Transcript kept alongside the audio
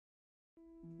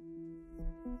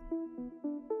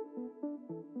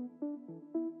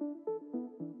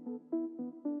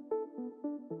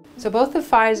So both the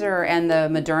Pfizer and the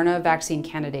Moderna vaccine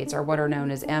candidates are what are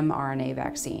known as mRNA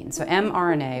vaccines. So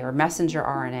mRNA, or messenger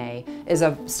RNA, is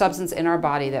a substance in our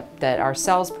body that our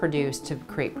cells produce to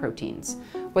create proteins.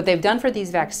 What they've done for these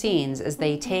vaccines is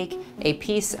they take a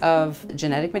piece of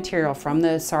genetic material from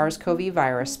the SARS-CoV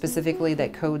virus, specifically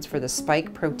that codes for the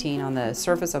spike protein on the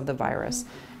surface of the virus,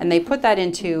 and they put that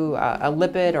into a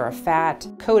lipid or a fat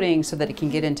coating so that it can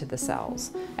get into the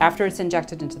cells. After it's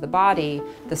injected into the body,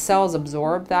 the cells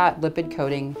absorb that lipid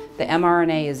coating, the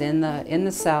mRNA is in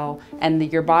the cell,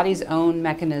 and your body's own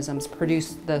mechanisms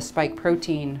produce the spike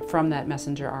protein from that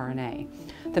messenger RNA.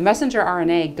 The messenger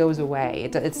RNA goes away.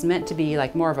 It's meant to be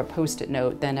like more of a post-it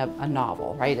note than a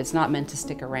novel, right? It's not meant to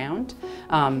stick around.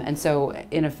 And so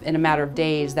in a matter of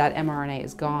days, that mRNA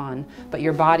is gone, but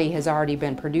your body has already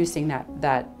been producing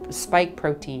that spike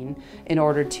protein in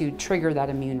order to trigger that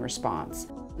immune response.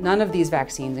 None of these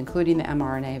vaccines, including the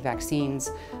mRNA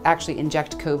vaccines, actually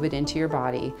inject COVID into your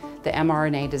body. The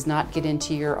mRNA does not get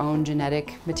into your own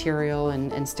genetic material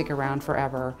and stick around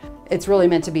forever. It's really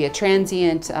meant to be a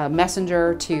transient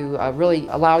messenger to really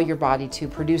allow your body to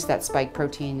produce that spike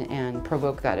protein and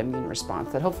provoke that immune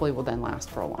response that hopefully will then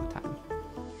last for a long time.